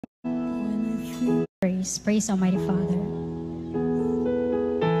Praise Almighty Father.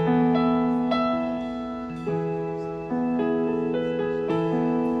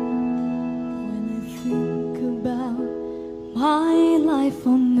 When I think about my life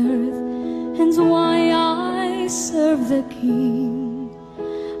on earth and why I serve the King,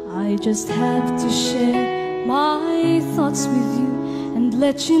 I just have to share my thoughts with you and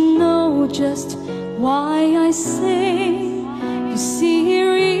let you know just why I sing. You see, He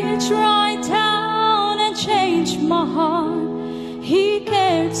reached right down and changed my heart. He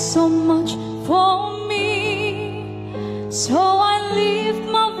cared so much for me, so I lift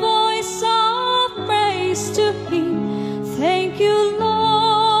my voice of praise to Him. Thank you,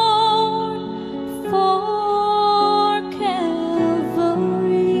 Lord, for Calvary.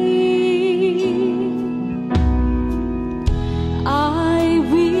 I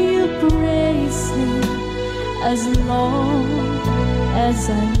will praise Him as long as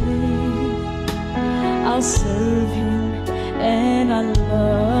I live. I'll serve Him and I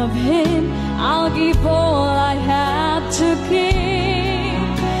love Him. I'll give all I have to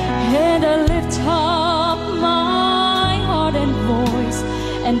Him, and I lift up my heart and voice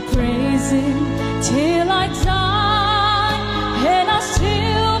and praise Him till I die. And I'll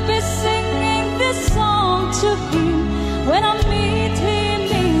still be singing this song to Him.